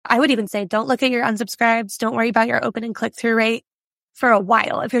I would even say don't look at your unsubscribes. Don't worry about your open and click-through rate for a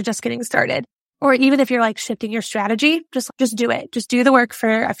while if you're just getting started. Or even if you're like shifting your strategy, just do it. Just do the work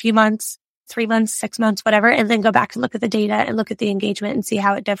for a few months, 3 months, 6 months, whatever, and then go back and look at the data and look at the engagement and see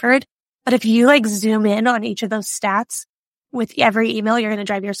how it differed. But if you like zoom in on each of those stats with every email, you're going to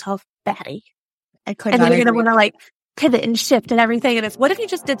drive yourself batty. I could And not then you're agree. going to want to like pivot and shift and everything. And what if you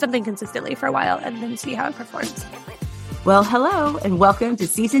just did something consistently for a while and then see how it performs? Well, hello, and welcome to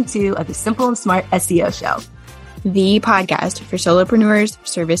season 2 of the Simple and Smart SEO Show, The podcast for solopreneurs,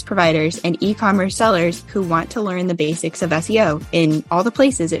 service providers, and e-commerce sellers who want to learn the basics of SEO in all the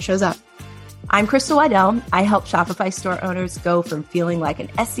places it shows up. I'm Crystal Waddell. I help Shopify store owners go from feeling like an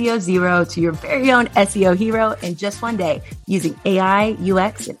SEO zero to your very own SEO hero in just one day using AI,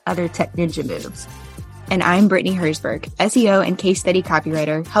 UX, and other tech ninja moves. And I'm Brittany Herzberg, SEO and case study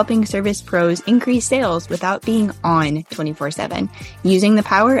copywriter, helping service pros increase sales without being on 24/7, using the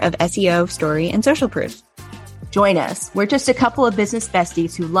power of SEO, story, and social proof. Join us. We're just a couple of business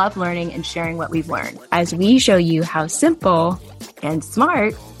besties who love learning and sharing what we've learned as we show you how simple and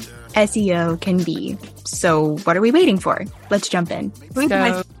smart SEO can be. So what are we waiting for? Let's jump in.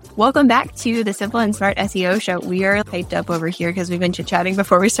 So, welcome back to the Simple and Smart SEO Show. We are hyped up over here because we've been chit-chatting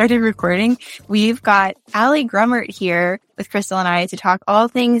before we started recording. We've got Allea Grummert here with Crystal and I to talk all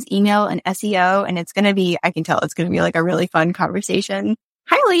things email and SEO. And it's going to be, I can tell it's going to be like a really fun conversation.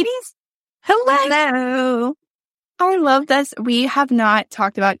 Hi, ladies. Hello. I love this. We have not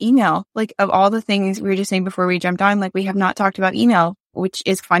talked about email. Like, of all the things we were just saying before we jumped on, like, we have not talked about email, which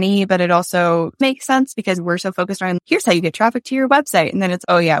is funny, but it also makes sense because we're so focused on here's how you get traffic to your website. And then it's,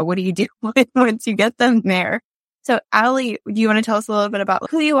 oh yeah, what do you do once you get them there? So Allea, do you want to tell us a little bit about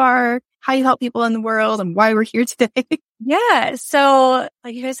who you are, how you help people in the world, and why we're here today? Yeah. So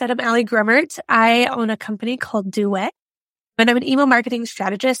like you guys said, I'm Allea Grummert. I own a company called Duet, and I'm an email marketing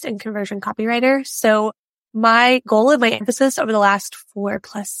strategist and conversion copywriter. So my goal and my emphasis over the last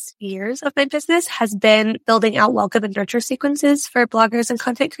 4+ years of my business has been building out welcome and nurture sequences for bloggers and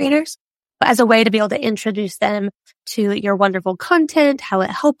content creators as a way to be able to introduce them to your wonderful content, how it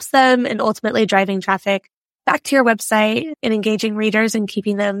helps them, and ultimately driving traffic back to your website and engaging readers and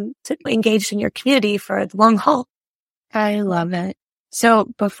keeping them engaged in your community for the long haul. I love it. So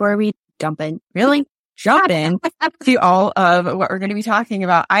before we jump in to all of what we're going to be talking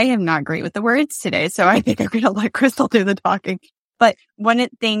about, I am not great with the words today, so I think I'm going to let Crystal do the talking. But one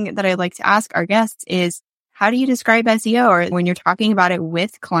thing that I'd like to ask our guests is, how do you describe SEO? Or when you're talking about it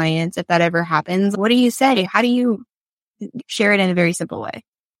with clients, if that ever happens, what do you say? How do you share it in a very simple way?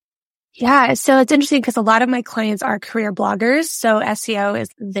 Yeah, so it's interesting because a lot of my clients are career bloggers, so SEO is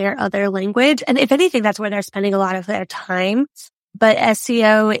their other language. And if anything, that's where they're spending a lot of their time. But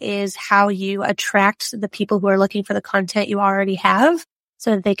SEO is how you attract the people who are looking for the content you already have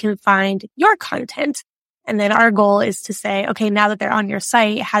so that they can find your content. And then our goal is to say, okay, now that they're on your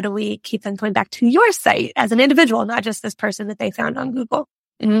site, how do we keep them coming back to your site as an individual, not just this person that they found on Google?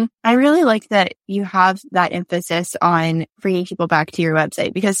 Mm-hmm. I really like that you have that emphasis on bringing people back to your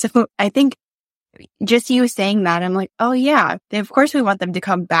website, because so I think just you saying that, I'm like, oh yeah, of course we want them to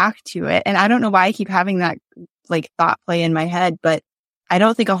come back to it. And I don't know why I keep having that like thought play in my head, but I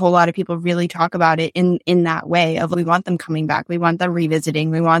don't think a whole lot of people really talk about it in that way of, we want them coming back. We want them revisiting.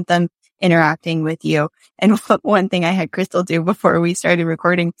 We want them interacting with you. And one thing I had Crystal do before we started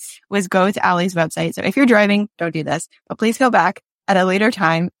recording was go to Allea's website. So if you're driving, don't do this, but please go back at a later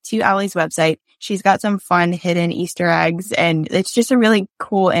time to Allea's website. She's got some fun hidden Easter eggs, and it's just a really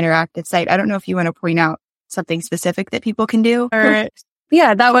cool interactive site. I don't know if you want to point out something specific that people can do.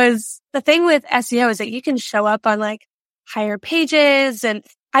 Yeah, that was the thing with SEO, is that you can show up on like higher pages, and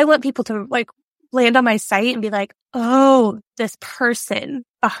I want people to like land on my site and be like, oh, this person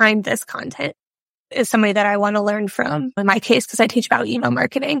behind this content is somebody that I want to learn from. In my case, because I teach about email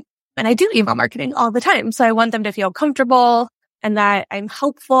marketing and I do email marketing all the time. So I want them to feel comfortable and that I'm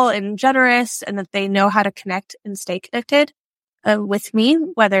helpful and generous and that they know how to connect and stay connected with me,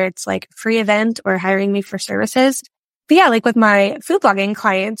 whether it's like a free event or hiring me for services. But yeah, like with my food blogging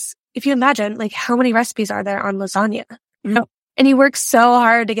clients, if you imagine like how many recipes are there on lasagna, and you work so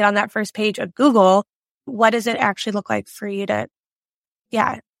hard to get on that first page of Google, what does it actually look like for you to,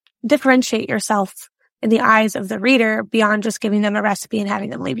 differentiate yourself in the eyes of the reader beyond just giving them a recipe and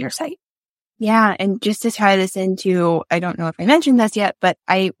having them leave your site? Yeah. And just to tie this into, I don't know if I mentioned this yet, but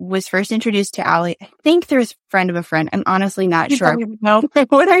I was first introduced to Allea, I think through a friend of a friend. I'm honestly not sure. No.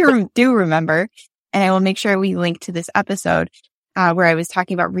 What I do remember, and I will make sure we link to this episode where I was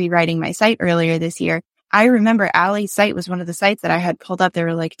talking about rewriting my site earlier this year. I remember Allea's site was one of the sites that I had pulled up. There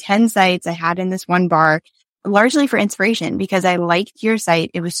were like 10 sites I had in this one bar. largely for inspiration because I liked your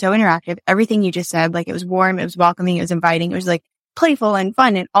site. It was so interactive. Everything you just said, like it was warm, it was welcoming, it was inviting, it was like playful and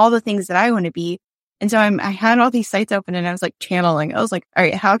fun and all the things that I want to be. And so I had all these sites open and I was like channeling. I was like, all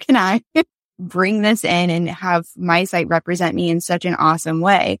right, how can I bring this in and have my site represent me in such an awesome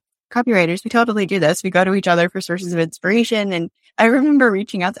way? Copywriters, we totally do this. We go to each other for sources of inspiration. And I remember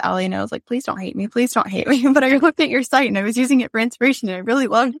reaching out to Allea and I was like, please don't hate me. Please don't hate me. But I looked at your site and I was using it for inspiration and I really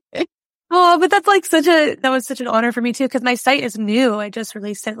loved it. Oh, but that's like that was such an honor for me too, because my site is new. I just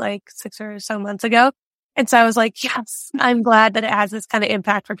released it like 6 or so months ago. And so I was like, yes, I'm glad that it has this kind of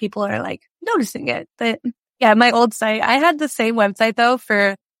impact where people are like noticing it. But yeah, my old site, I had the same website though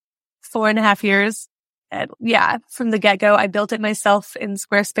for 4.5 years. And yeah, from the get-go, I built it myself in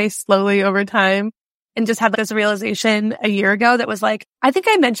Squarespace slowly over time and just had this realization a year ago that was like, I think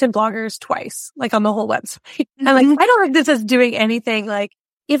I mentioned bloggers twice, like on the whole website. I'm like, I don't think this is doing anything. Like,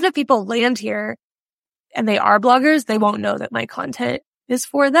 even if people land here and they are bloggers, they won't know that my content is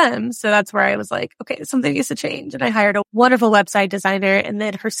for them. So that's where I was like, okay, something needs to change. And I hired a wonderful website designer, and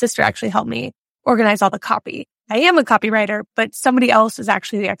then her sister actually helped me organize all the copy. I am a copywriter, but somebody else is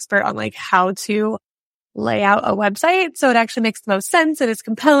actually the expert on like how to lay out a website. So it actually makes the most sense and it's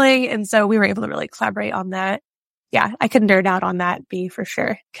compelling. And so we were able to really collaborate on that. Yeah, I could nerd out on that for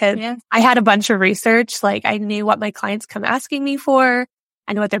sure. Cause I had a bunch of research. Like I knew what my clients come asking me for.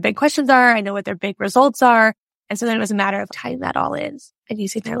 I know what their big questions are. I know what their big results are. And so then it was a matter of tying that all in and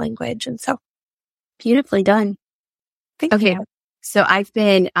using their language. And so beautifully done. Thank you. So I've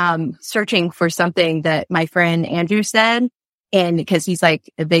been searching for something that my friend Andrew said, and because he's like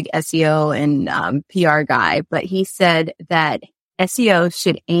a big SEO and PR guy, but he said that SEO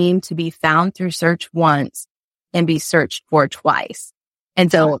should aim to be found through search once and be searched for twice. And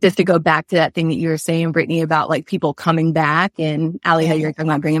so just to go back to that thing that you were saying, Brittany, about like people coming back, and Allea, how you're talking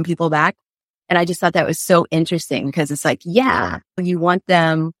about bringing people back. And I just thought that was so interesting because it's like, yeah, you want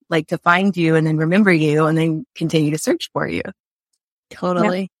them like to find you and then remember you and then continue to search for you.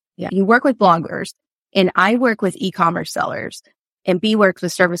 Totally. Yeah. You work with bloggers and I work with e-commerce sellers, and B works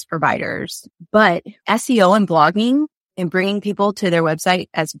with service providers. But SEO and blogging and bringing people to their website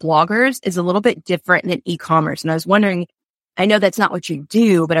as bloggers is a little bit different than e-commerce. And I was wondering, I know that's not what you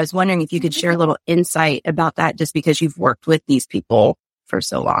do, but I was wondering if you could share a little insight about that just because you've worked with these people for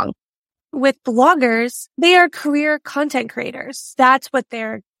so long. With bloggers, they are career content creators. That's what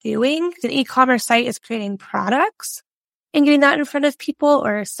they're doing. An e-commerce site is creating products and getting that in front of people,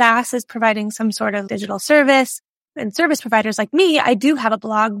 or SaaS is providing some sort of digital service. And service providers like me, I do have a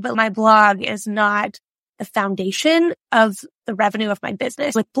blog, but my blog is not the foundation of the revenue of my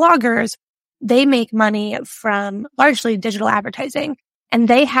business. With bloggers, they make money from largely digital advertising, and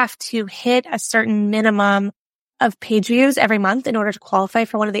they have to hit a certain minimum of page views every month in order to qualify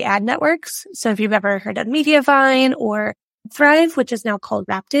for one of the ad networks. So if you've ever heard of Mediavine or Thrive, which is now called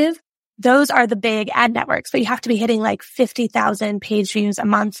Raptive, those are the big ad networks, but you have to be hitting like 50,000 page views a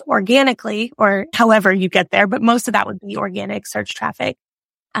month organically, or however you get there. But most of that would be organic search traffic,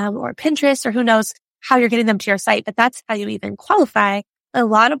 or Pinterest, or who knows how you're getting them to your site. But that's how you even qualify. A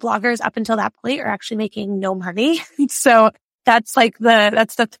lot of bloggers up until that point are actually making no money. So that's like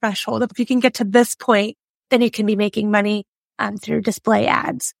that's the threshold. If you can get to this point, then you can be making money through display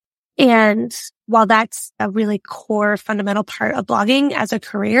ads. And while that's a really core fundamental part of blogging as a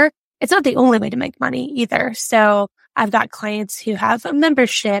career, it's not the only way to make money either. So I've got clients who have a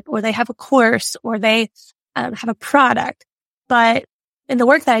membership, or they have a course, or they have a product. But in the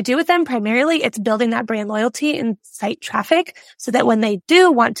work that I do with them, primarily it's building that brand loyalty and site traffic so that when they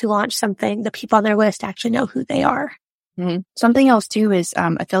do want to launch something, the people on their list actually know who they are. Mm-hmm. Something else too is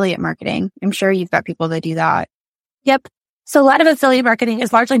affiliate marketing. I'm sure you've got people that do that. Yep. So a lot of affiliate marketing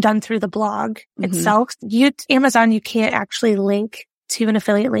is largely done through the blog itself. Amazon, you can't actually link to an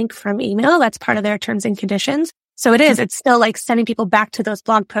affiliate link from email. That's part of their terms and conditions. So it's still like sending people back to those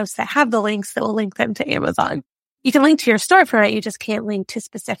blog posts that have the links that will link them to Amazon. You can link to your storefront. You just can't link to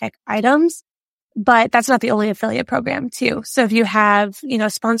specific items, but that's not the only affiliate program too. So if you have,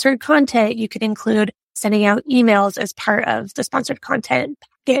 sponsored content, you could include sending out emails as part of the sponsored content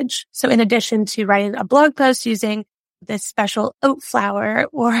package. So in addition to writing a blog post using this special oat flour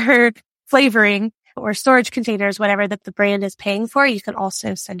or flavoring or storage containers, whatever that the brand is paying for, you can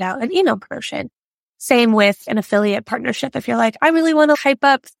also send out an email promotion. Same with an affiliate partnership. If you're like, I really want to hype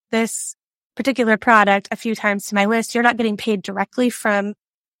up this particular product a few times to my list, you're not getting paid directly from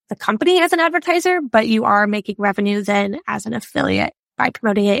the company as an advertiser, but you are making revenue then as an affiliate by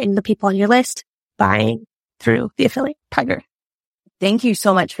promoting it and the people on your list buying through the affiliate partner. Thank you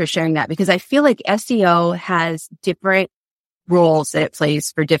so much for sharing that, because I feel like SEO has different roles that it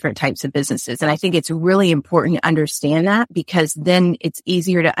plays for different types of businesses. And I think it's really important to understand that, because then it's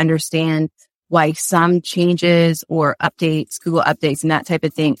easier to understand why some changes or updates, Google updates and that type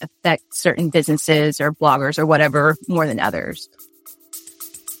of thing affect certain businesses or bloggers or whatever more than others.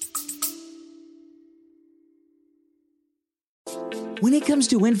 When it comes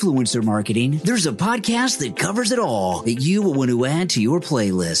to influencer marketing, there's a podcast that covers it all that you will want to add to your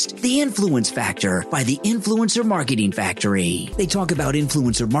playlist. The Influence Factor by the Influencer Marketing Factory. They talk about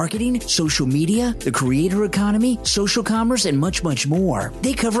influencer marketing, social media, the creator economy, social commerce, and much, much more.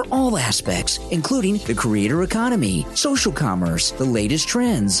 They cover all aspects, including the creator economy, social commerce, the latest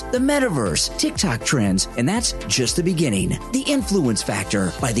trends, the metaverse, TikTok trends, and that's just the beginning. The Influence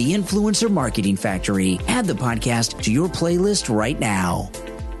Factor by the Influencer Marketing Factory. Add the podcast to your playlist right now.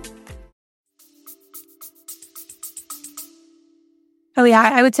 Oh yeah,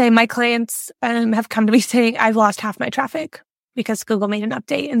 I would say my clients have come to me saying I've lost half my traffic because Google made an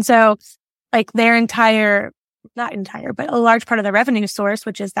update. And so like their not entire, but a large part of the revenue source,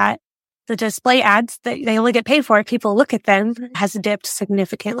 which is that the display ads that they only get paid for if people look at them, has dipped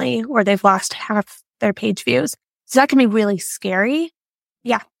significantly, or they've lost half their page views. So that can be really scary.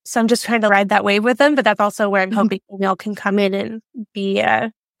 Yeah. So I'm just trying to ride that wave with them, but that's also where I'm hoping email can come in and be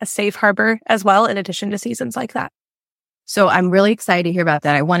a safe harbor as well, in addition to seasons like that. So I'm really excited to hear about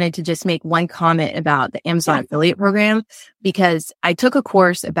that. I wanted to just make one comment about the Amazon affiliate program, because I took a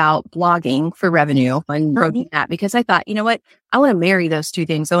course about blogging for revenue and wrote that because I thought, you know what? I want to marry those two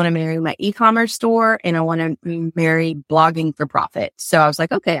things. I want to marry my e-commerce store and I want to marry blogging for profit. So I was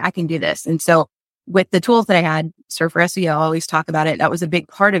like, okay, I can do this. And so with the tools that I had, Surf for SEO, I always talk about it. That was a big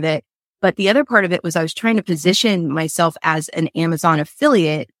part of it. But the other part of it was I was trying to position myself as an Amazon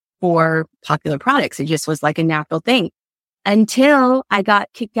affiliate for popular products. It just was like a natural thing until I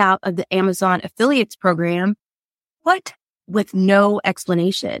got kicked out of the Amazon affiliates program. What? With no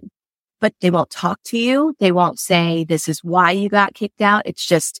explanation. But they won't talk to you. They won't say this is why you got kicked out. It's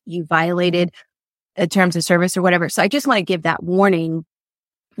just you violated terms of service or whatever. So I just want to give that warning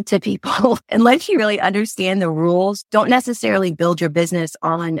to people. Unless you really understand the rules, don't necessarily build your business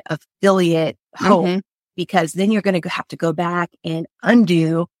on affiliate hope, because then you're going to have to go back and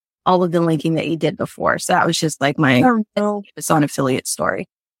undo all of the linking that you did before. So that was just like my Amazon affiliate story.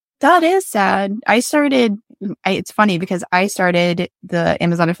 That is sad. It's funny because I started the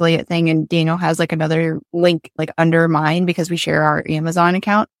Amazon affiliate thing and Daniel has like another link like under mine because we share our Amazon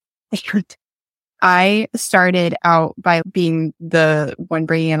account. I started out by being the one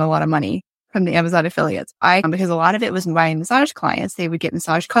bringing in a lot of money from the Amazon affiliates. Because a lot of it was my massage clients. They would get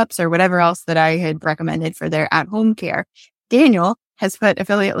massage cups or whatever else that I had recommended for their at-home care. Daniel has put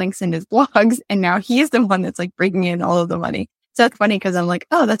affiliate links in his blogs, and now he's the one that's like bringing in all of the money. So it's funny because I'm like,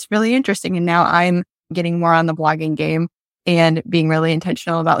 oh, that's really interesting. And now I'm getting more on the blogging game and being really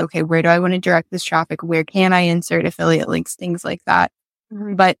intentional about, okay, where do I want to direct this traffic? Where can I insert affiliate links? Things like that.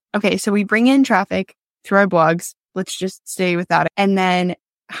 But okay, so we bring in traffic through our blogs. Let's just stay with that. And then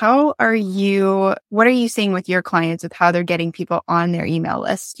what are you seeing with your clients with how they're getting people on their email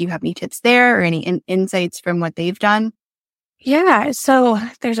list? Do you have any tips there or any insights from what they've done? Yeah. So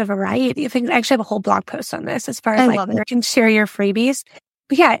there's a variety of things. I actually have a whole blog post on this as far as like you can share your freebies.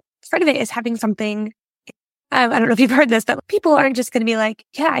 But yeah, part of it is having something. I don't know if you've heard this, but people aren't just going to be like,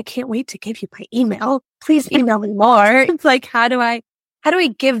 yeah, I can't wait to give you my email. Please email me more. It's like, how do I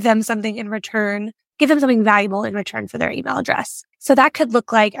give them something in return, give them something valuable in return for their email address? So that could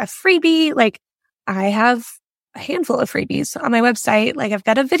look like a freebie. Like I have a handful of freebies on my website. Like I've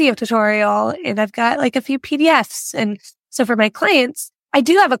got a video tutorial and I've got like a few PDFs. And so for my clients, I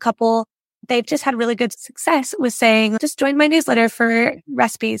do have a couple. They've just had really good success with saying, just join my newsletter for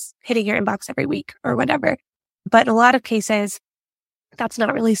recipes hitting your inbox every week or whatever. But in a lot of cases, that's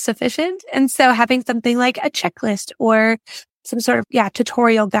not really sufficient. And so having something like a checklist or some sort of,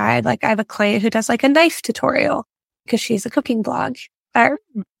 tutorial guide. Like I have a client who does like a knife tutorial because she's a cooking blog. Or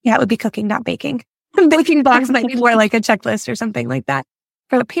it would be cooking, not baking. Baking blogs might be more like a checklist or something like that.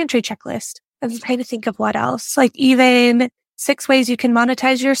 For a pantry checklist, I'm trying to think of what else. Like even 6 ways you can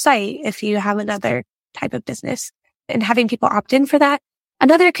monetize your site if you have another type of business, and having people opt in for that.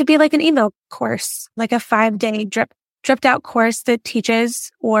 Another could be like an email course, like a 5-day dripped out course that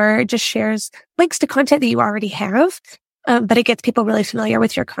teaches or just shares links to content that you already have. But it gets people really familiar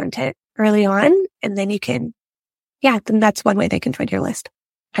with your content early on. And then you can, then that's one way they can join your list.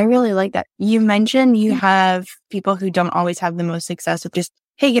 I really like that. You mentioned you have people who don't always have the most success with just,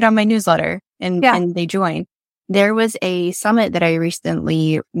 hey, get on my newsletter and they join. There was a summit that I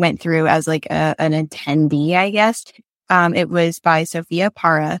recently went through as like an attendee, I guess. It was by Sophia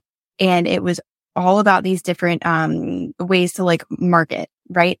Para, and it was all about these different ways to like market,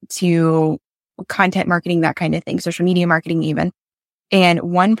 right? To content marketing, that kind of thing, social media marketing even. And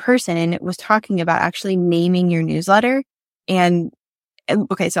one person was talking about actually naming your newsletter. And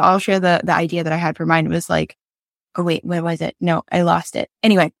okay, so I'll share the idea that I had for mine. It was like, oh wait, what was it? No, I lost it.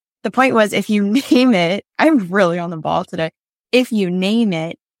 Anyway, the point was if you name it, I'm really on the ball today. If you name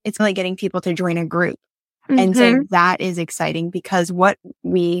it, it's like getting people to join a group. And so that is exciting because what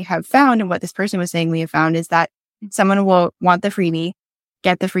we have found and what this person was saying we have found is that someone will want the freebie,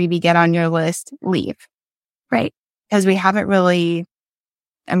 get on your list, leave. Right. Because we haven't really,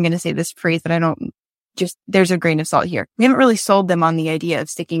 I'm going to say this phrase, but I don't just, there's a grain of salt here. We haven't really sold them on the idea of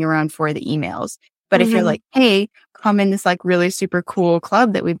sticking around for the emails. But if you're like, hey, come in this like really super cool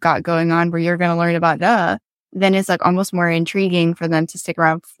club that we've got going on where you're going to learn about then it's like almost more intriguing for them to stick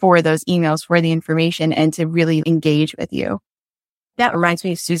around for those emails, for the information, and to really engage with you. That reminds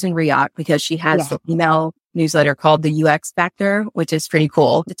me of Susan Rioch because she has the email newsletter called the UX Factor, which is pretty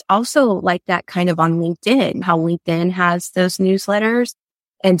cool. It's also like that kind of on LinkedIn, how LinkedIn has those newsletters.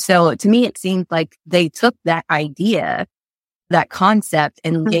 And so to me, it seemed like they took that idea, that concept,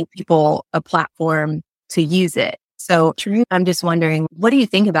 and gave people a platform to use it. So I'm just wondering, what do you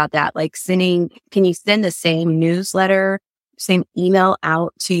think about that? Like can you send the same newsletter, same email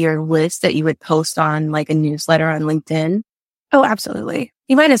out to your list that you would post on like a newsletter on LinkedIn? Oh, absolutely.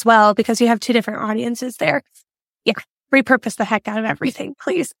 You might as well because you have two different audiences there. Yeah. Repurpose the heck out of everything,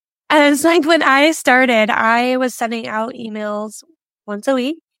 please. And it's like when I started, I was sending out emails once a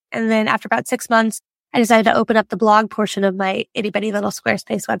week. And then after about 6 months, I decided to open up the blog portion of my itty bitty little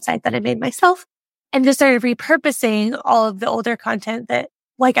Squarespace website that I made myself. And just started repurposing all of the older content that,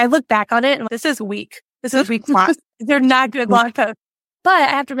 like, I look back on it and this is weak. This is weak plot. They're not good blog posts. But I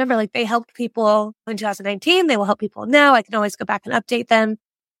have to remember, like, they helped people in 2019. They will help people now. I can always go back and update them.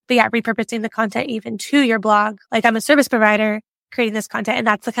 But yeah, repurposing the content even to your blog. Like, I'm a service provider creating this content. And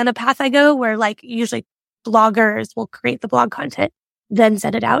that's the kind of path I go where, like, usually bloggers will create the blog content, then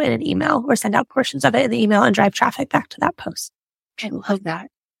send it out in an email or send out portions of it in the email and drive traffic back to that post. I love that.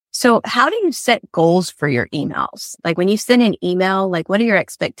 So how do you set goals for your emails? Like when you send an email, like what are your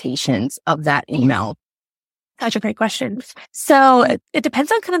expectations of that email? Such a great question. So it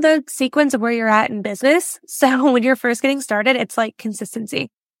depends on kind of the sequence of where you're at in business. So when you're first getting started, it's like consistency.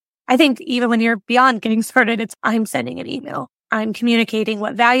 I think even when you're beyond getting started, I'm sending an email. I'm communicating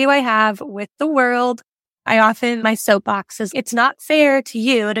what value I have with the world. My soapbox is it's not fair to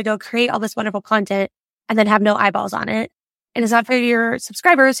you to go create all this wonderful content and then have no eyeballs on it. And it's not for your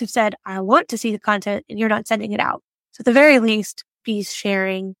subscribers who've said, I want to see the content and you're not sending it out. So at the very least, be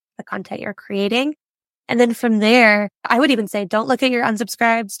sharing the content you're creating. And then from there, I would even say, don't look at your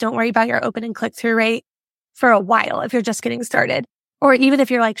unsubscribes. Don't worry about your open and click-through rate for a while if you're just getting started. Or even if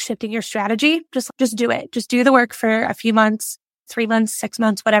you're like shifting your strategy, just do it. Just do the work for a few months, 3 months, 6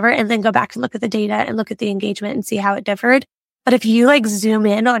 months, whatever, and then go back and look at the data and look at the engagement and see how it differed. But if you like zoom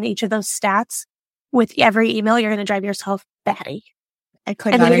in on each of those stats with every email, you're going to drive yourself batty. And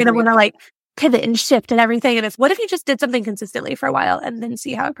then you're going to want to like pivot and shift and everything. And what if you just did something consistently for a while and then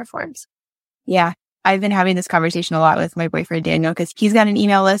see how it performs? Yeah. I've been having this conversation a lot with my boyfriend, Daniel, because he's got an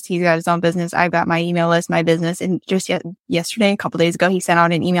email list. He's got his own business. I've got my email list, my business. And just yesterday, a couple days ago, he sent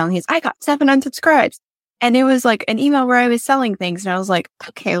out an email and I got 7 unsubscribes. And it was like an email where I was selling things. And I was like,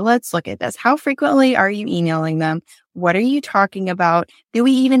 okay, let's look at this. How frequently are you emailing them? What are you talking about? Do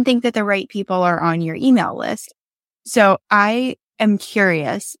we even think that the right people are on your email list? So I am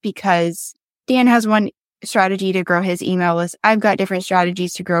curious because Dan has one strategy to grow his email list. I've got different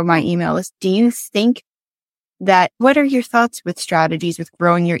strategies to grow my email list. Do you think what are your thoughts with strategies with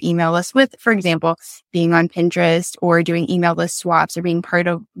growing your email list with, for example, being on Pinterest or doing email list swaps or being part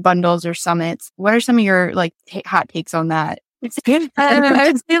of bundles or summits? What are some of your like hot takes on that?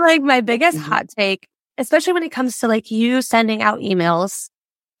 I would say like my biggest hot take, especially when it comes to like you sending out emails,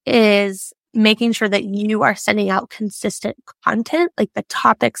 is making sure that you are sending out consistent content, like the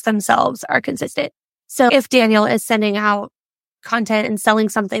topics themselves are consistent. So if Daniel is sending out content and selling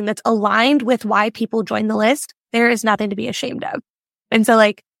something that's aligned with why people join the list, there is nothing to be ashamed of. And so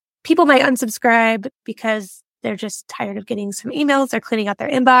like people might unsubscribe because they're just tired of getting some emails. They're cleaning out their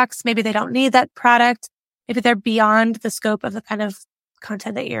inbox. Maybe they don't need that product. Maybe they're beyond the scope of the kind of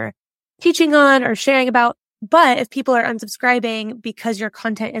content that you're teaching on or sharing about. But if people are unsubscribing because your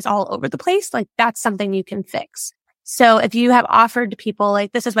content is all over the place, like that's something you can fix. So if you have offered to people,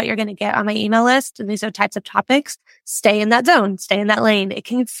 like, this is what you're going to get on my email list, and these are types of topics, stay in that zone, stay in that lane. It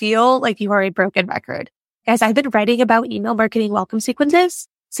can feel like you are a broken record. Guys, I've been writing about email marketing welcome sequences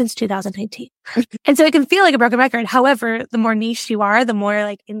since 2019. And so it can feel like a broken record. However, the more niche you are, the more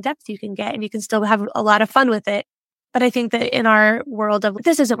like in depth you can get, and you can still have a lot of fun with it. But I think that in our world of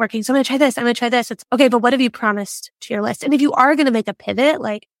this isn't working, so I'm going to try this, I'm going to try this. It's okay, but what have you promised to your list? And if you are going to make a pivot,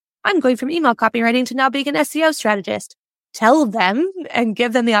 like I'm going from email copywriting to now being an SEO strategist, tell them and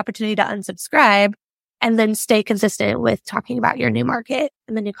give them the opportunity to unsubscribe, and then stay consistent with talking about your new market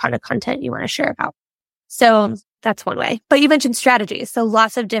and the new kind of content you want to share about. So that's one way. But you mentioned strategies. So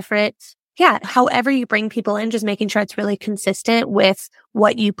lots of different, however you bring people in, just making sure it's really consistent with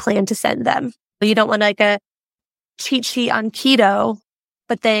what you plan to send them. You don't want like a cheat sheet on keto,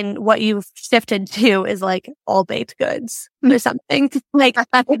 but then what you've shifted to is like all baked goods or something. Like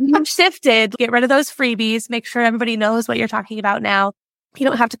you've shifted, get rid of those freebies, make sure everybody knows what you're talking about now. You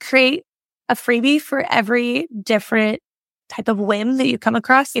don't have to create a freebie for every different type of whim that you come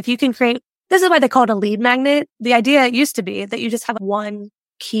across. If you can create, this is why they call it a lead magnet. The idea used to be that you just have one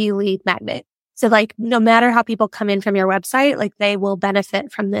key lead magnet. So like no matter how people come in from your website, like they will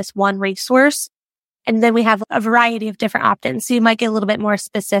benefit from this one resource. And then we have a variety of different opt-ins. So you might get a little bit more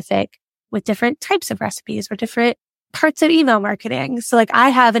specific with different types of recipes or different parts of email marketing. So like I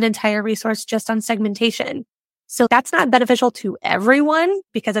have an entire resource just on segmentation. So that's not beneficial to everyone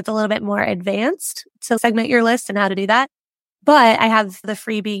because it's a little bit more advanced. So segment your list and how to do that. But I have the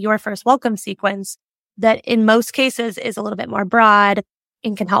freebie, Your First Welcome sequence that in most cases is a little bit more broad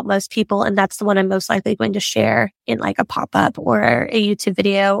and can help most people. And that's the one I'm most likely going to share in like a pop-up or a YouTube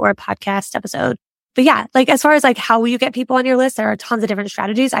video or a podcast episode. But yeah, like as far as like how you get people on your list, there are tons of different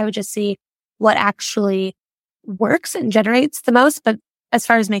strategies. I would just see what actually works and generates the most. But as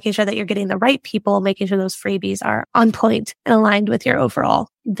far as making sure that you're getting the right people, making sure those freebies are on point and aligned with your overall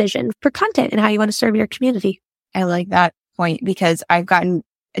vision for content and how you want to serve your community. I like that point because I've gotten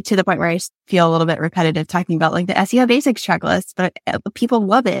to the point where I feel a little bit repetitive talking about like the SEO basics checklist, but people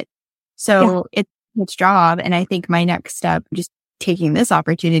love it. So it's its job. And I think my next step, just taking this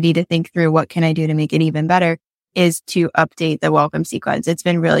opportunity to think through what can I do to make it even better, is to update the welcome sequence. It's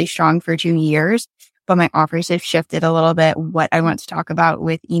been really strong for 2 years, but my offers have shifted a little bit. What I want to talk about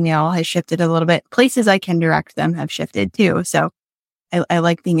with email has shifted a little bit. Places I can direct them have shifted too. So I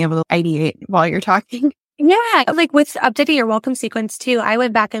like being able to ideate while you're talking. Yeah. Like with updating your welcome sequence too, I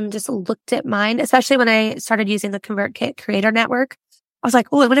went back and just looked at mine, especially when I started using the ConvertKit Creator Network. I was like,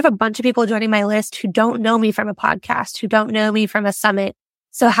 oh, I'm going to have a bunch of people joining my list who don't know me from a podcast, who don't know me from a summit.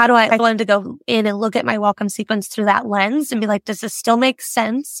 So how do I wanted to go in and look at my welcome sequence through that lens and be like, does this still make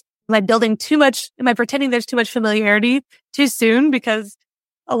sense? Am I building too much? Am I pretending there's too much familiarity too soon? Because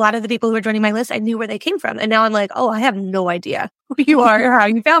a lot of the people who are joining my list, I knew where they came from. And now I'm like, oh, I have no idea who you are or how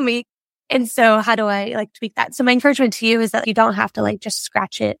you found me. And so how do I like tweak that? So my encouragement to you is that you don't have to like just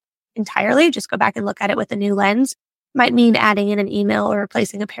scratch it entirely. Just go back and look at it with a new lens. Might mean adding in an email or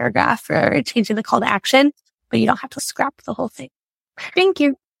replacing a paragraph or changing the call to action, but you don't have to scrap the whole thing. Thank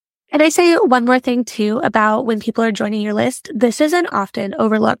you. And I say one more thing too about when people are joining your list. This is an often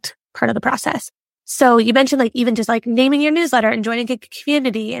overlooked part of the process. So you mentioned like even just like naming your newsletter and joining a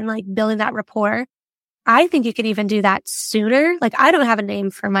community and like building that rapport. I think you can even do that sooner. Like I don't have a name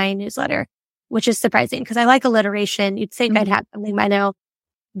for my newsletter, which is surprising because I like alliteration. You'd think I'd have something by now,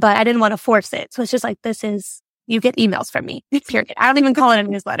 but I didn't want to force it. So it's just like, you get emails from me, period. I don't even call it a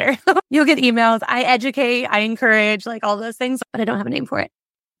newsletter. You'll get emails. I educate, I encourage, like all those things, but I don't have a name for it.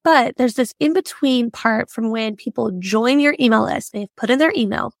 But there's this in-between part from when people join your email list, they've put in their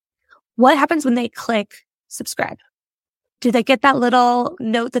email. What happens when they click subscribe? Do they get that little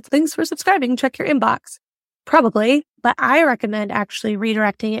note that thanks for subscribing, check your inbox? Probably, but I recommend actually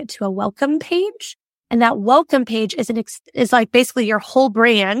redirecting it to a welcome page. And that welcome page is like basically your whole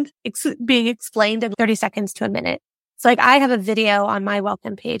brand being explained in 30 seconds to a minute. So like I have a video on my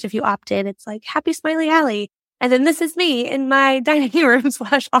welcome page. If you opt in, it's like Happy Smiley Alley. And then this is me in my dining room /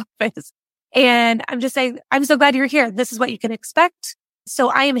 office. And I'm just saying, I'm so glad you're here. This is what you can expect. So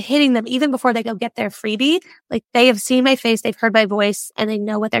I am hitting them even before they go get their freebie. Like they have seen my face, they've heard my voice, and they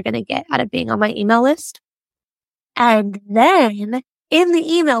know what they're going to get out of being on my email list. And then in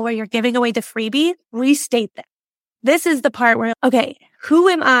the email where you're giving away the freebie, restate them. This is the part where, okay, who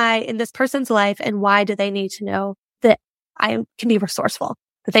am I in this person's life and why do they need to know that I can be resourceful,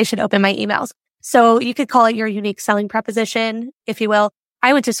 that they should open my emails? So you could call it your unique selling proposition, if you will.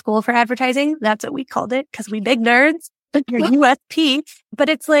 I went to school for advertising. That's what we called it because we big nerds, your USP, but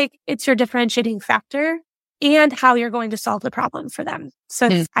it's like, it's your differentiating factor and how you're going to solve the problem for them.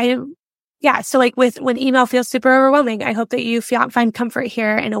 So so like when email feels super overwhelming, I hope that you find comfort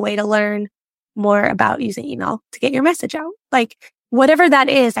here in a way to learn more about using email to get your message out. Like whatever that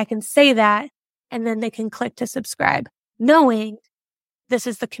is, I can say that and then they can click to subscribe, knowing this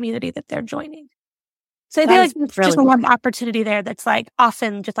is the community that they're joining. So I feel like there's just one opportunity there that's like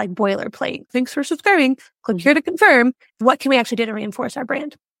often just like boilerplate. Thanks for subscribing. Click here to confirm. What can we actually do to reinforce our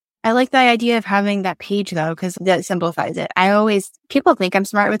brand? I like the idea of having that page though, because that simplifies it. People think I'm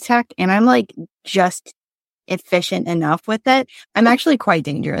smart with tech and I'm like just efficient enough with it. I'm actually quite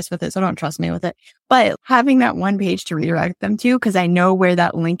dangerous with it, so don't trust me with it. But having that one page to redirect them to, because I know where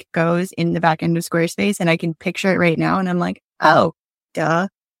that link goes in the back end of Squarespace and I can picture it right now. And I'm like, oh, duh.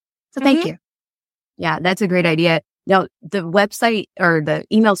 So thank you. Yeah, that's a great idea. Now, the website or the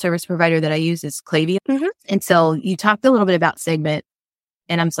email service provider that I use is Klaviyo. And so you talked a little bit about segment.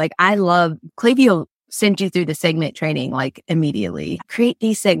 And I'm just like, I love Klaviyo sends you through the segment training like immediately. Create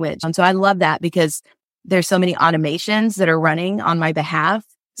these segments. And so I love that because there's so many automations that are running on my behalf.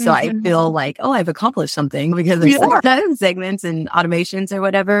 So I feel like, oh, I've accomplished something because there's segments and automations or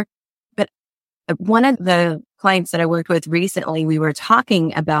whatever. But one of the clients that I worked with recently, we were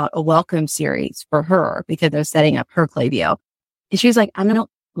talking about a welcome series for her because I was setting up her Klaviyo. And she was like, I don't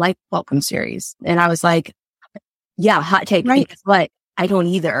like welcome series. And I was like, yeah, hot take. Right. Because what? I don't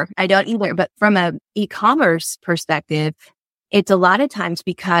either. But from a e-commerce perspective, it's a lot of times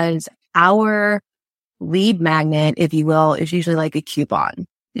because our lead magnet, if you will, is usually like a coupon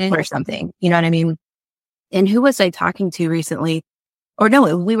or something. You know what I mean? And who was I talking to recently? Or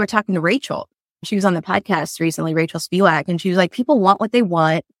no, we were talking to Rachel. She was on the podcast recently, Rachel Spiewak, and she was like, people want what they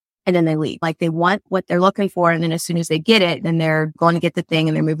want and then they leave. Like they want what they're looking for. And then as soon as they get it, then they're going to get the thing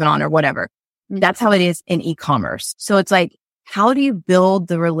and they're moving on or whatever. That's how it is in e-commerce. So it's like, how do you build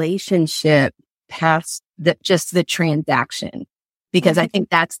the relationship past just the transaction? Because I think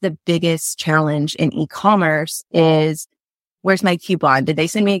that's the biggest challenge in e-commerce is, where's my coupon? Did they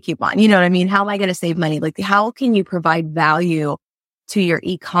send me a coupon? You know what I mean? How am I going to save money? Like, how can you provide value to your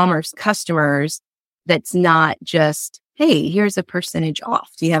e-commerce customers that's not just, hey, here's a percentage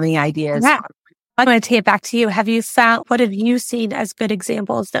off? Do you have any ideas? Yeah. I'm going to take it back to you. What have you seen as good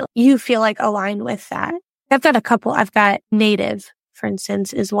examples that you feel like align with that? I've got a couple. I've got Native, for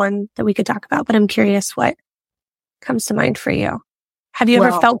instance, is one that we could talk about, but I'm curious what comes to mind for you. Have you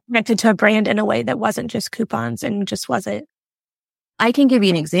ever felt connected to a brand in a way that wasn't just coupons and just wasn't? I can give you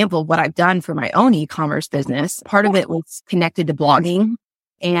an example of what I've done for my own e-commerce business. Part of it was connected to blogging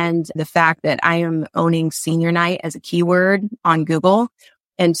and the fact that I am owning senior night as a keyword on Google.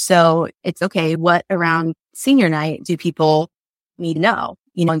 And so it's okay, what around senior night do people need to know?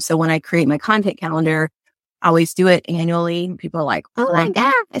 You know, and so when I create my content calendar, I always do it annually. People are like, oh my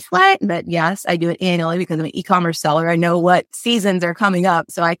God, it's what? But yes, I do it annually because I'm an e-commerce seller. I know what seasons are coming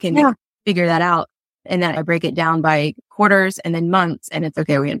up, so I can figure that out. And then I break it down by quarters and then months. And it's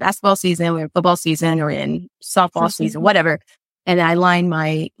okay, we're in basketball season, we're in football season, we're in softball season, whatever. And I line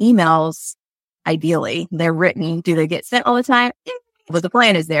my emails, ideally, they're written. Do they get sent all the time? But the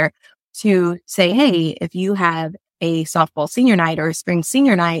plan is there to say, hey, if you have a softball senior night or a spring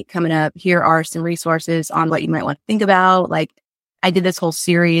senior night coming up, here are some resources on what you might want to think about. Like I did this whole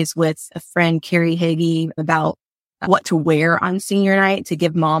series with a friend, Carrie Hagee, about what to wear on senior night to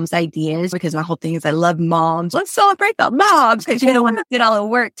give moms ideas, because my whole thing is I love moms. Let's celebrate the moms, because you don't want to did all the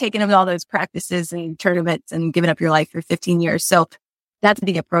work, taking them to all those practices and tournaments and giving up your life for 15 years. So that's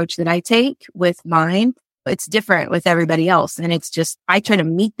the approach that I take with mine. It's different with everybody else. And it's just, I try to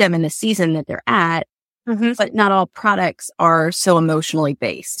meet them in the season that they're at. But not all products are so emotionally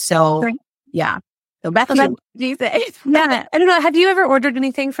based. So, yeah. So, Beth, what do you say? Yeah. I don't know. Have you ever ordered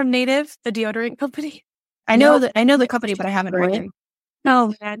anything from Native, the deodorant company? I know the company, but I haven't ordered.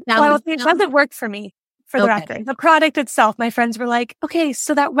 No, man. Well, it doesn't work for me, for the record. The product itself, my friends were like, okay,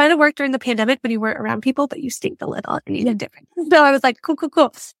 so that might have worked during the pandemic when you weren't around people, but you stink a little and you look different. So I was like, cool.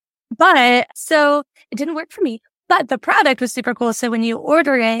 But so it didn't work for me. But the product was super cool. So when you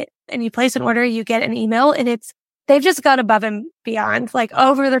order it and you place an order, you get an email and they've just gone above and beyond, like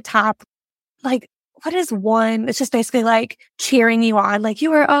over the top. Like, what is one? It's just basically like cheering you on, like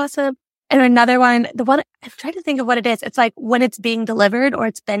you are awesome. And another one, I'm trying to think of what it is. It's like when it's being delivered or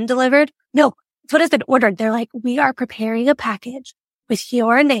it's been delivered. No, it's what has been ordered. They're like, we are preparing a package with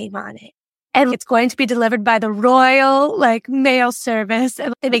your name on it. And it's going to be delivered by the royal, like, mail service.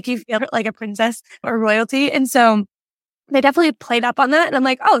 And they make you feel like a princess or royalty. And so they definitely played up on that. And I'm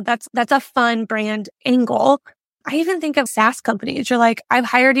like, oh, that's a fun brand angle. I even think of SaaS companies. You're like, I've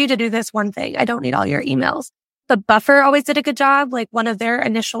hired you to do this one thing. I don't need all your emails. But Buffer always did a good job. Like one of their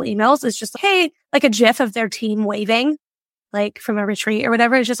initial emails is just, hey, like a GIF of their team waving, like from a retreat or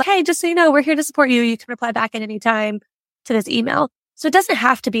whatever. It's just like, hey, just so you know, we're here to support you. You can reply back at any time to this email. So it doesn't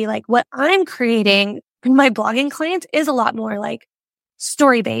have to be like what I'm creating. My blogging client is a lot more like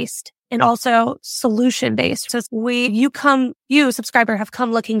story-based and also solution based. So you subscriber have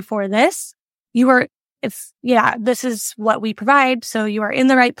come looking for this. This is what we provide. So you are in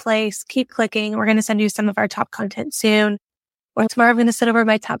the right place. Keep clicking. We're going to send you some of our top content soon. Or tomorrow I'm going to send over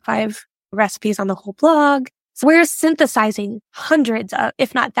my top 5 recipes on the whole blog. So we're synthesizing hundreds of,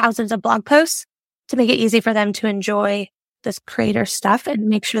 if not thousands of blog posts to make it easy for them to enjoy this creator stuff and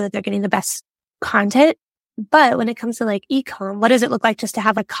make sure that they're getting the best content. But when it comes to like e-com, what does it look like just to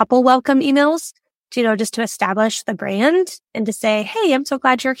have a couple welcome emails, just to establish the brand and to say, hey, I'm so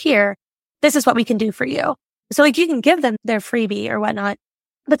glad you're here. This is what we can do for you. So like you can give them their freebie or whatnot.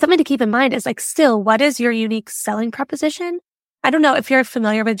 But something to keep in mind is like still, what is your unique selling proposition? I don't know if you're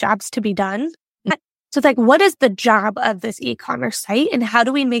familiar with jobs to be done. So it's like, what is the job of this e-commerce site and how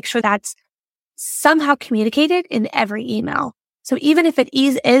do we make sure that's somehow communicated in every email? So even if it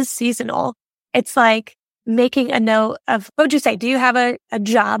is seasonal, it's like making a note of, what would you say? Do you have a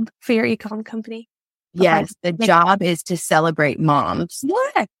job for your e-com company? Yes. The job is to celebrate moms.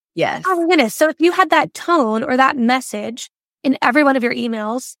 What? Yes. Oh my goodness. So if you had that tone or that message in every one of your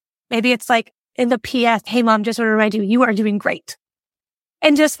emails, maybe it's like in the PS, hey mom, just want to remind you, you are doing great.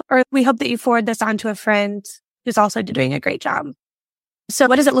 Or we hope that you forward this on to a friend who's also doing a great job. So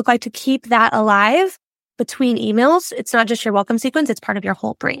what does it look like to keep that alive between emails? It's not just your welcome sequence. It's part of your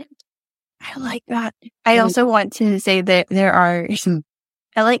whole brand. I like that. I also want to say that there are some,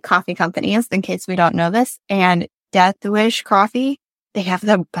 I like coffee companies in case we don't know this, and Death Wish Coffee, they have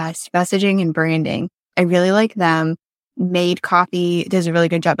the best messaging and branding. I really like them. Made Coffee does a really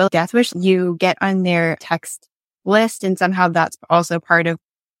good job. But Death Wish, you get on their text list and somehow that's also part of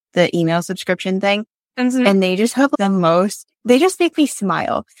the email subscription thing. Mm-hmm. And they just have they just make me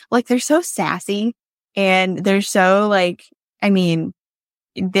smile. Like they're so sassy and they're so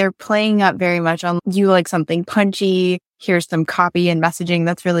they're playing up very much on you like something punchy. Here's some copy and messaging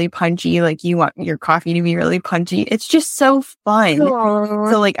that's really punchy. Like you want your coffee to be really punchy. It's just so fun. Aww.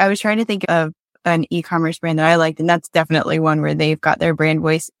 So like I was trying to think of an e-commerce brand that I liked, and that's definitely one where they've got their brand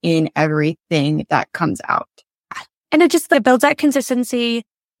voice in everything that comes out. And it just builds that consistency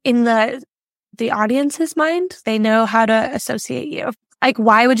in the audience's mind. They know how to associate you. Like,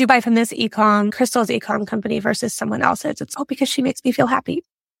 why would you buy from this Crystal's e-com company versus someone else's? It's because she makes me feel happy.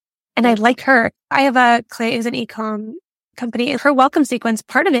 And I like her. I have a client who's an e-com company. Her welcome sequence,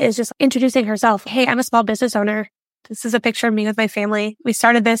 part of it is just introducing herself. Hey, I'm a small business owner. This is a picture of me with my family. We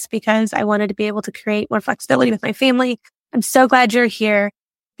started this because I wanted to be able to create more flexibility with my family. I'm so glad you're here.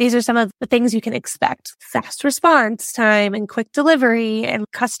 These are some of the things you can expect. Fast response time and quick delivery and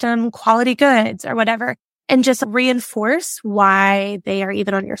custom quality goods or whatever. And just reinforce why they are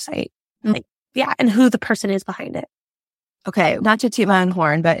even on your site. And who the person is behind it. Okay. Not to toot my own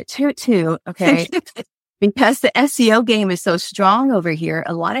horn, but toot. Okay. Because the SEO game is so strong over here,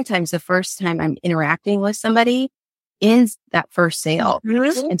 a lot of times the first time I'm interacting with somebody is that first sale.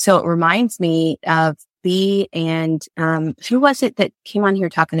 Mm-hmm. And so it reminds me of B and who was it that came on here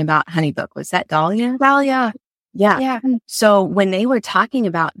talking about HoneyBook? Was that Dahlia? Dahlia. Yeah. So when they were talking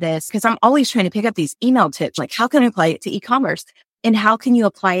about this, because I'm always trying to pick up these email tips, like how can I apply it to e-commerce? And how can you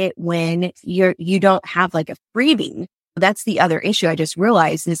apply it when you don't have like a freebie? That's the other issue I just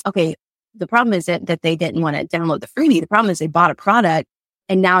realized is, okay, the problem isn't that they didn't want to download the freebie. The problem is they bought a product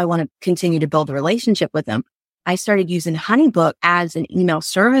and now I want to continue to build a relationship with them. I started using HoneyBook as an email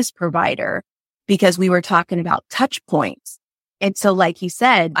service provider because we were talking about touch points. And so like you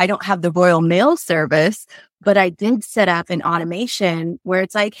said, I don't have the Royal Mail service, but I did set up an automation where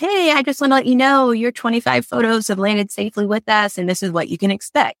it's like, hey, I just want to let you know your 25 photos have landed safely with us. And this is what you can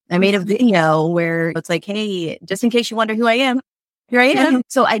expect. I made a video where it's like, hey, just in case you wonder who I am, here I am.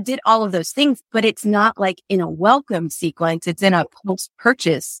 So I did all of those things, but it's not like in a welcome sequence. It's in a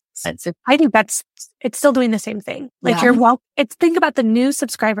post-purchase sense. I think it's still doing the same thing. Like think about the new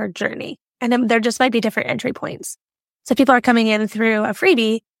subscriber journey. And then there just might be different entry points. So people are coming in through a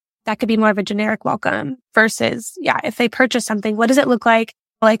freebie, that could be more of a generic welcome versus, if they purchase something, what does it look like?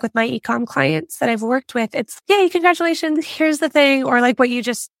 Like with my e-com clients that I've worked with, it's, yay, congratulations, here's the thing. Or like what you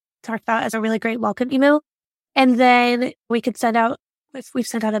just talked about as a really great welcome email. And then we could send out, if we've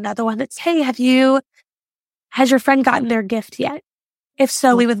sent out another one that's, hey, has your friend gotten their gift yet? If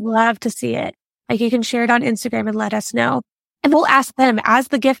so, we would love to see it. Like you can share it on Instagram and let us know. And we'll ask them as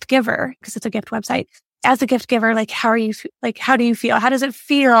the gift giver, because it's a gift website, as a gift giver, like, how do you feel? How does it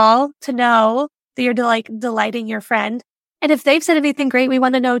feel to know that you're delighting your friend? And if they've said anything great, we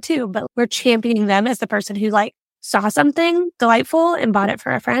want to know too, but we're championing them as the person who saw something delightful and bought it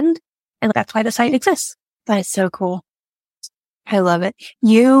for a friend. And that's why the site exists. That is so cool. I love it.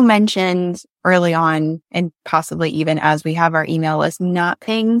 You mentioned early on, and possibly even as we have our email list, not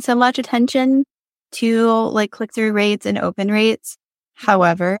paying so much attention to like click-through rates and open rates.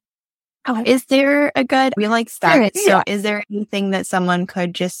 However, is there we like stats. So is there anything that someone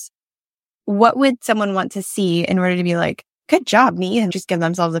could what would someone want to see in order to be like, good job, me, and just give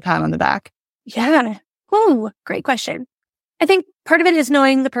themselves a pat on the back? Yeah. Oh, great question. I think part of it is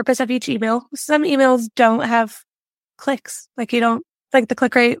knowing the purpose of each email. Some emails don't have clicks. Like you don't like the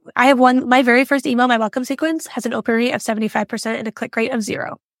click rate. I have my very first email, my welcome sequence has an open rate of 75% and a click rate of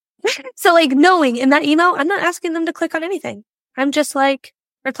 0. So like knowing in that email, I'm not asking them to click on anything. I'm just like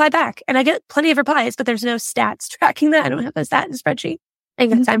reply back, and I get plenty of replies, but there's no stats tracking that. I don't have a stat in the spreadsheet. I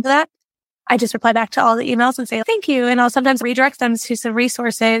ain't got time for that. I just reply back to all the emails and say, thank you. And I'll sometimes redirect them to some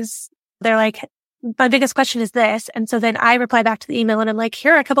resources. They're like, my biggest question is this. And so then I reply back to the email and I'm like,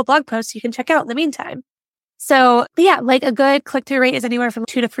 here are a couple blog posts you can check out in the meantime. So yeah, like a good click-through rate is anywhere from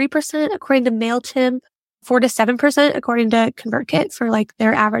 2 to 3% according to MailChimp, 4 to 7% according to ConvertKit for like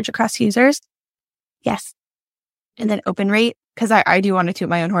their average across users. Yes. And then open rate, because I do want to toot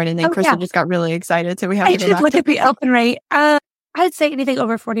my own horn, and then Crystal just got really excited. So we have to go back. Look at the open rate. I'd say anything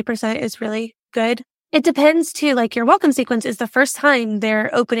over 40% is really good. It depends too, like your welcome sequence is the first time they're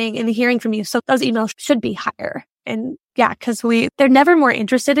opening and hearing from you. So those emails should be higher. And yeah, because they're never more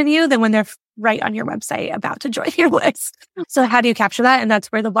interested in you than when they're right on your website about to join your list. So how do you capture that? And that's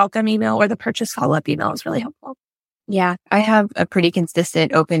where the welcome email or the purchase follow-up email is really helpful. Yeah, I have a pretty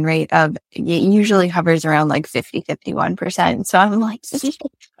consistent open rate of, it usually hovers around like 50-51%. So I'm like,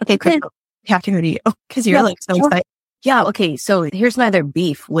 okay, Crystal, we have to go to you because you're like so excited. Yeah. Okay. So here's my other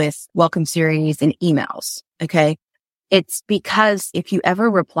beef with welcome series and emails. Okay. It's because if you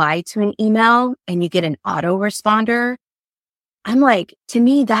ever reply to an email and you get an autoresponder, I'm like, to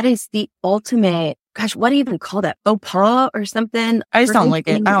me, that is the ultimate, gosh, what do you even call that? Faux pas or something? I just don't like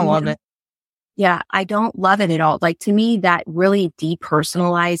it. I don't love it. Yeah. I don't love it at all. Like to me, that really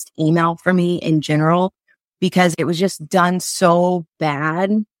depersonalized email for me in general, because it was just done so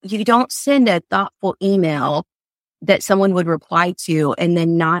bad. You don't send a thoughtful email that someone would reply to and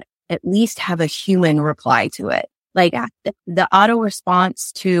then not at least have a human reply to it. Like the auto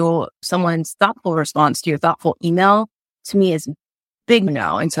response to someone's thoughtful response to your thoughtful email to me is big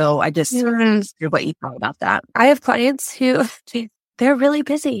no. And so I just hear what you thought about that. I have clients who they're really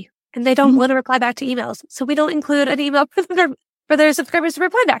busy and they don't want to reply back to emails. So we don't include an email for their subscribers to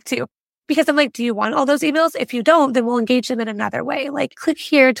reply back to. Because I'm like, do you want all those emails? If you don't, then we'll engage them in another way. Like click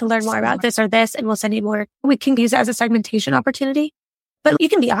here to learn more about this or this, and we'll send you more. We can use it as a segmentation opportunity. But you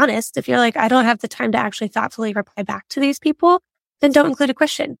can be honest. If you're like, I don't have the time to actually thoughtfully reply back to these people, then don't include a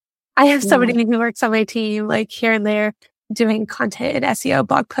question. I have somebody who works on my team, like here and there, doing content and SEO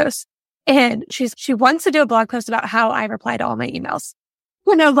blog posts. And she wants to do a blog post about how I reply to all my emails.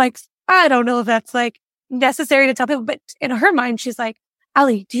 And I'm like, I don't know if that's like necessary to tell people, but in her mind, she's like,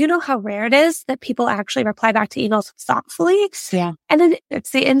 Allie, do you know how rare it is that people actually reply back to emails thoughtfully? Yeah. And then it's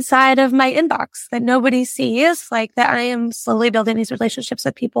the inside of my inbox that nobody sees, like that I am slowly building these relationships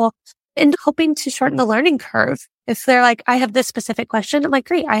with people and hoping to shorten the learning curve. If they're like, I have this specific question, I'm like,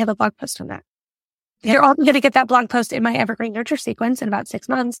 great, I have a blog post on that. You're all going to get that blog post in my evergreen nurture sequence in about 6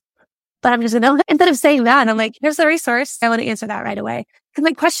 months. But I'm just going to, instead of saying that, I'm like, here's the resource. I want to answer that right away. Because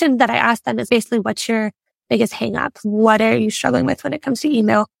my question that I ask them is basically, what's your biggest hang up? What are you struggling with when it comes to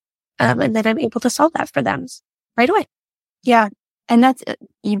email? And then I'm able to solve that for them right away. Yeah. And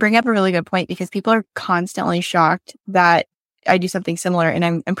you bring up a really good point, because people are constantly shocked that I do something similar, and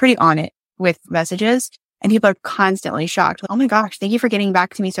I'm pretty on it with messages, and people are constantly shocked. Oh my gosh, thank you for getting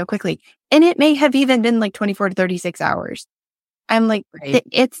back to me so quickly. And it may have even been like 24 to 36 hours. I'm like,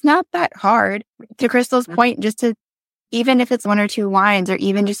 it's not that hard. To Crystal's point, just to, even if it's 1 or 2 lines, or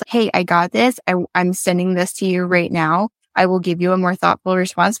even just, hey, I got this. I'm sending this to you right now. I will give you a more thoughtful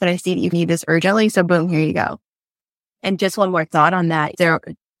response, but I see that you need this urgently. So boom, here you go. And just one more thought on that.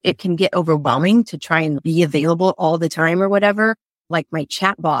 It can get overwhelming to try and be available all the time or whatever. Like my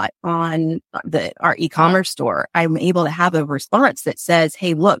chatbot on our e-commerce store, I'm able to have a response that says,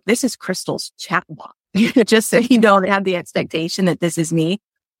 hey, look, this is Crystal's chatbot. Just so you don't have the expectation that this is me,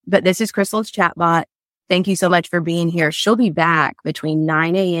 but this is Crystal's chatbot. Thank you so much for being here. She'll be back between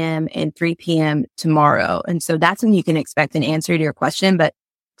 9 a.m. and 3 p.m. tomorrow. And so that's when you can expect an answer to your question. But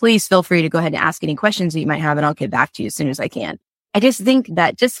please feel free to go ahead and ask any questions that you might have, and I'll get back to you as soon as I can. I just think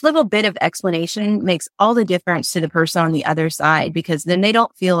that just a little bit of explanation makes all the difference to the person on the other side, because then they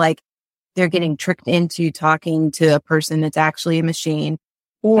don't feel like they're getting tricked into talking to a person that's actually a machine,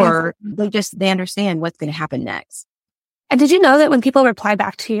 or they understand what's going to happen next. And did you know that when people reply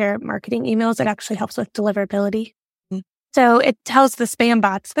back to your marketing emails, it actually helps with deliverability? So it tells the spam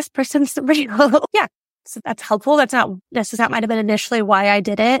bots, this person's real. Yeah. So that's helpful. That's not necessarily, that might have been initially why I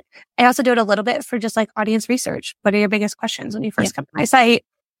did it. I also do it a little bit for just like audience research. What are your biggest questions when you first come to my site?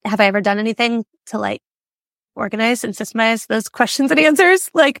 Have I ever done anything to like organize and systemize those questions and answers?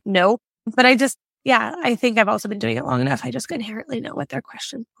 Like, no. But I think I've also been doing it long enough. I just inherently know what their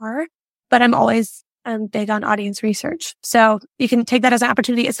questions are. But I'm always big on audience research. So you can take that as an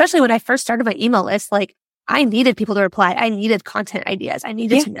opportunity, especially when I first started my email list. Like, I needed people to reply. I needed content ideas. I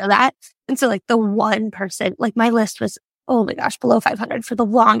needed to know that. And so like the one person, like my list was, oh my gosh, below 500 for the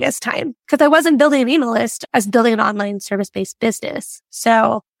longest time because I wasn't building an email list. I was building an online service-based business.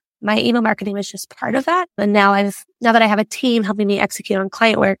 So my email marketing was just part of that. And now that I have a team helping me execute on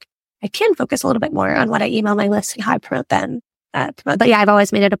client work, I can focus a little bit more on what I email my list and how I promote them. But yeah, I've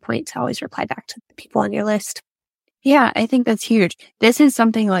always made it a point to always reply back to the people on your list. Yeah, I think that's huge. This is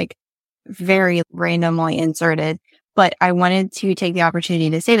something like very randomly inserted, but I wanted to take the opportunity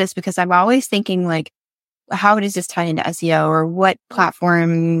to say this because I'm always thinking like, how does this tie into SEO or what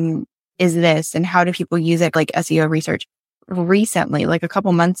platform is this and how do people use it? Like SEO research. Recently, like a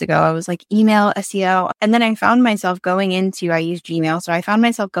couple months ago, I was like email SEO. And then I found myself I use Gmail. So I found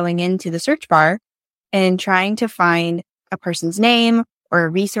myself going into the search bar and trying to find a person's name or a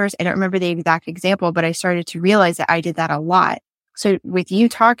resource. I don't remember the exact example, but I started to realize that I did that a lot. So with you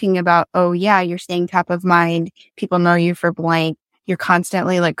talking about, oh yeah, you're staying top of mind. People know you for blank. You're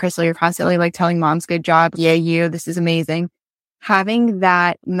constantly like, Crystal, you're constantly like telling moms, good job. Yeah, this is amazing. Having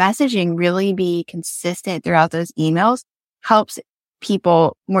that messaging really be consistent throughout those emails helps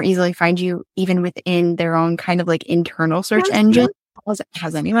people more easily find you even within their own kind of like internal search engine.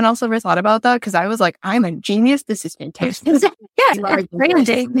 Has anyone else ever thought about that? Because I was like, I'm a genius. This is fantastic. Yeah,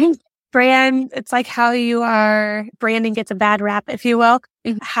 branding. Brand, it's like how you are, branding gets a bad rap, if you will.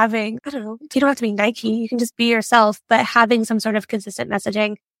 Having, I don't know, you don't have to be Nike. You can just be yourself, but having some sort of consistent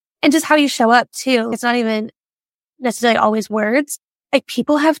messaging and just how you show up too. It's not even necessarily always words. Like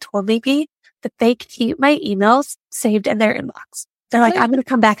people have told me that they keep my emails saved in their inbox. They're like, I'm going to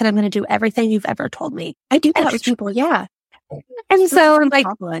come back and I'm going to do everything you've ever told me. I do that with people. Yeah. And so I'm like,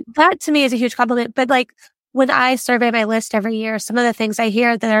 that to me is a huge compliment. But like when I survey my list every year, some of the things I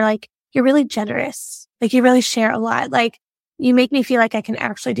hear that are like, you're really generous. Like you really share a lot. Like you make me feel like I can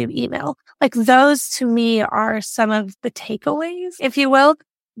actually do email. Like those to me are some of the takeaways, if you will,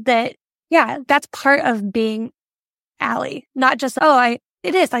 that, yeah, that's part of being Allea. Not just,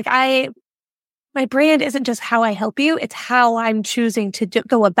 it is like my brand isn't just how I help you. It's how I'm choosing to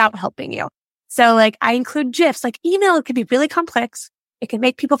go about helping you. So like I include GIFs, like email can be really complex. It can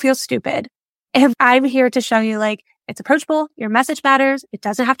make people feel stupid. And I'm here to show you like, it's approachable. Your message matters. It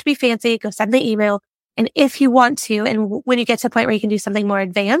doesn't have to be fancy. Go send the email. And if you want to, and when you get to a point where you can do something more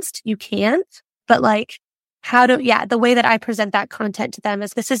advanced, you can. But like the way that I present that content to them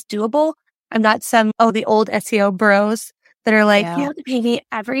is this is doable. I'm not the old SEO bros that are like, you have to pay me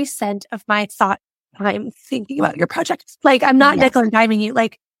every cent of my thought time thinking about your project. Like I'm not nickel and diming you.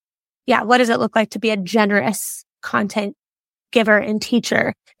 Like, what does it look like to be a generous content giver and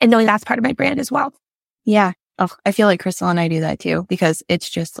teacher? And knowing that's part of my brand as well. Yeah. Oh, I feel like Crystal and I do that too, because it's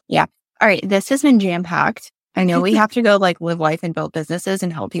just, All right. This has been jam-packed. I know we have to go like live life and build businesses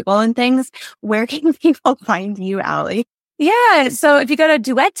and help people and things. Where can people find you, Allea? Yeah. So if you go to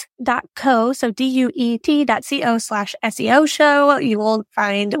duet.co, so duet.co/SEO show, you will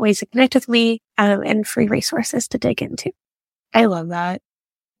find ways to connect with me and free resources to dig into. I love that.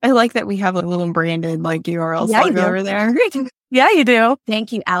 I like that we have a little branded like URL over there. Yeah, you do.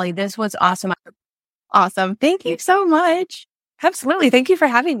 Thank you, Allea. This was awesome. Awesome. Thank you so much. Absolutely. Thank you for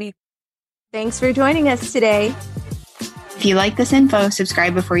having me. Thanks for joining us today. If you like this info,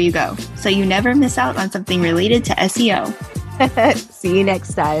 subscribe before you go so you never miss out on something related to SEO. See you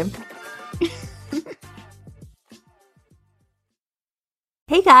next time.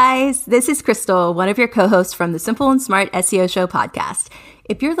 Hey guys, this is Crystal, one of your co-hosts from the Simple and Smart SEO Show podcast.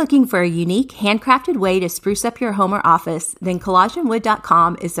 If you're looking for a unique, handcrafted way to spruce up your home or office, then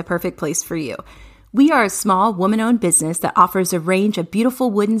collagenwood.com is the perfect place for you. We are a small, woman-owned business that offers a range of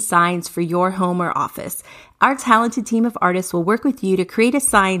beautiful wooden signs for your home or office. Our talented team of artists will work with you to create a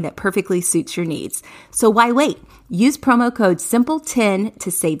sign that perfectly suits your needs. So why wait? Use promo code SIMPLE10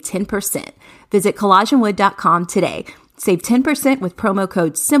 to save 10%. Visit collagenwood.com today. Save 10% with promo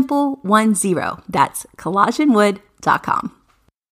code SIMPLE10. That's collagenwood.com.